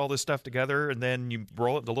like mush all this stuff together and then you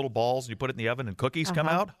roll it into little balls and you put it in the oven and cookies come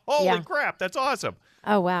out. Holy crap, that's awesome.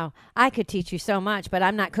 Oh, wow. I could teach you so much, but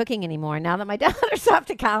I'm not cooking anymore. Now that my daughter's off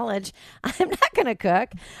to college, I'm not going to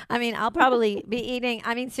cook. I mean, I'll probably be eating,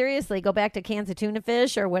 seriously, go back to cans of tuna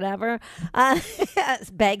fish or whatever,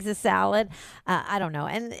 bags of salad. I don't know.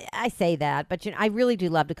 And I say that, but I really do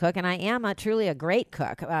love to cook, and I am truly a great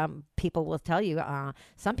cook. People will tell you,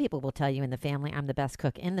 some people will tell you in the family, I'm the best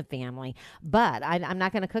cook in the family, but I'm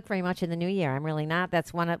not going to cook very much in the new year. I'm really not.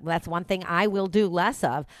 That's one thing I will do less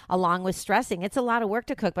of, along with stressing. It's a lot of work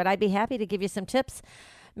to cook, but I'd be happy to give you some tips.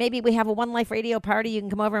 Maybe we have a One Life Radio party. You can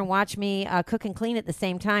come over and watch me cook and clean at the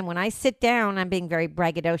same time. When I sit down, I'm being very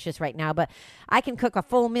braggadocious right now, but I can cook a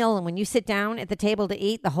full meal, and when you sit down at the table to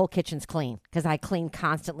eat, the whole kitchen's clean, because I clean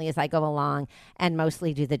constantly as I go along, and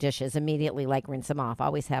mostly do the dishes immediately, like rinse them off. I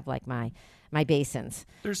always have like my basins.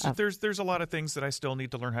 There's a lot of things that I still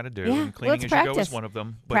need to learn how to do, yeah, and cleaning as you go is one of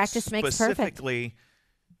them. But practice makes perfect. Specifically,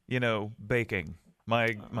 baking.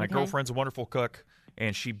 My girlfriend's a wonderful cook,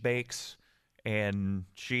 and she bakes, and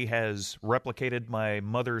she has replicated my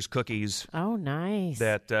mother's cookies. Oh, nice.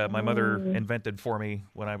 That my mother invented for me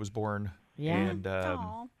when I was born. Yeah. And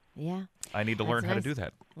yeah, I need to learn how to do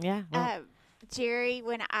that. Yeah. Well. Jerry,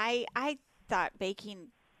 when I thought baking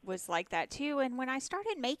was like that too, and when I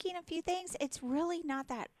started making a few things, it's really not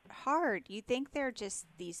that hard. You think they're just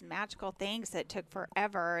these magical things that took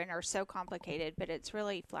forever and are so complicated, but it's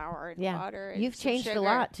really flour and water. And you've changed sugar. a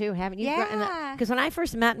lot too, haven't you? Yeah. Because when I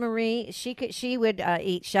first met Marie, she would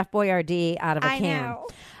eat Chef Boyardee out of a can. I know.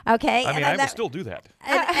 Okay. I will still do that.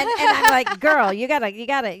 And I'm like, girl, you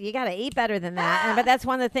gotta eat better than that. But that's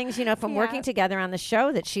one of the things, from working together on the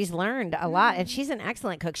show, that she's learned a lot, and she's an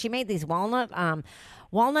excellent cook. She made these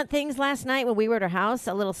walnut things last night when we were at her house,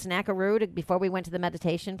 a little snackaroo before we went to the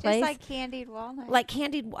meditation place. Just like candied walnuts. Like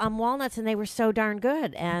candied walnuts, and they were so darn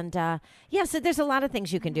good. And so there's a lot of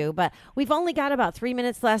things you can do, but we've only got about 3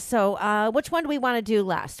 minutes left. So which one do we want to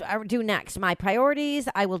do next? My priorities,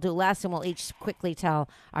 I will do less, and we'll each quickly tell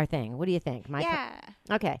our thing. What do you think?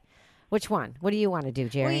 Okay. Which one? What do you want to do,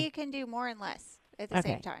 Jerry? Well, you can do more and less at the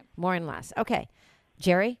same time. More and less. Okay.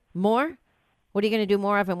 Jerry, more? What are you going to do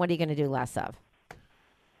more of, and what are you going to do less of?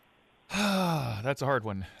 That's a hard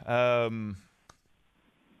one. I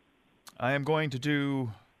am going to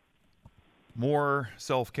do more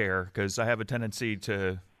self-care, because I have a tendency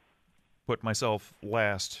to put myself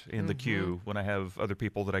last in the queue when I have other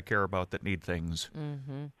people that I care about that need things.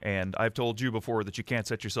 And I've told you before that you can't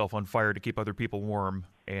set yourself on fire to keep other people warm,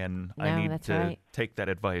 and I need to take that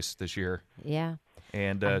advice this year. Yeah.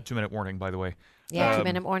 And 2-minute warning, by the way. Yeah,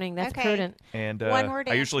 2-minute warning. That's prudent. And One word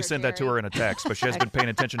I usually answer, send that to her in a text, but she hasn't been paying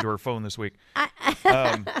attention to her phone this week.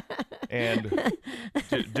 And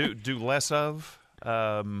do less of.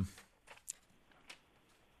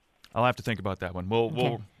 I'll have to think about that one.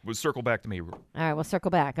 We'll circle back to me. All right, we'll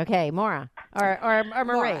circle back. Okay, Maura or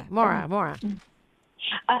Marie. Maura.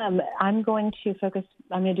 I'm going to focus.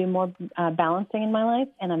 I'm going to do more balancing in my life,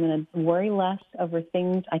 and I'm going to worry less over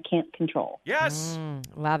things I can't control. Yes.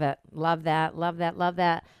 Love it. Love that. Love that. Love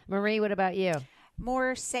that. Marie, what about you?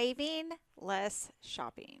 More saving, less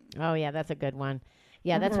shopping. Oh yeah, that's a good one.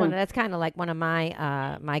 Yeah, that's one. That's kind of like one of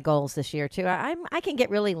my my goals this year too. I can get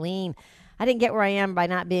really lean. I didn't get where I am by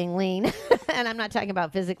not being lean, and I'm not talking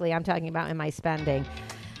about physically. I'm talking about in my spending.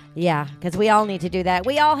 Yeah, because we all need to do that.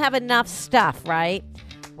 We all have enough stuff, right?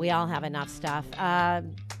 We all have enough stuff.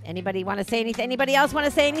 Anybody want to say anything? Anybody else want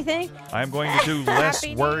to say anything? I'm going to do less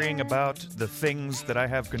worrying about the things that I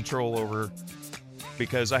have control over,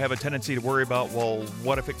 because I have a tendency to worry about, well,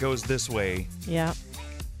 what if it goes this way? Yeah.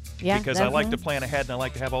 Yeah, because I like to plan ahead and I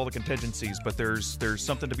like to have all the contingencies. But there's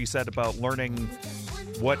something to be said about learning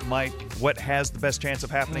what has the best chance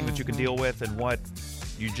of happening that you can deal with, and what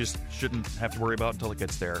you just shouldn't have to worry about until it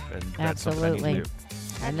gets there. And that's something I need to do.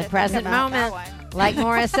 In the present moment, like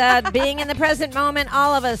Maura said, being in the present moment,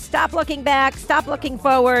 all of us, stop looking back, stop looking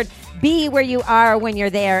forward, be where you are when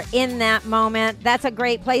you're there in that moment. That's a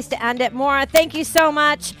great place to end it. Maura, thank you so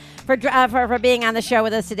much for being on the show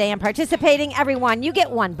with us today and participating. Everyone, you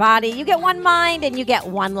get one body, you get one mind, and you get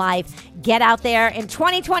one life. Get out there in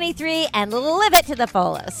 2023 and live it to the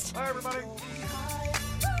fullest. Bye, everybody.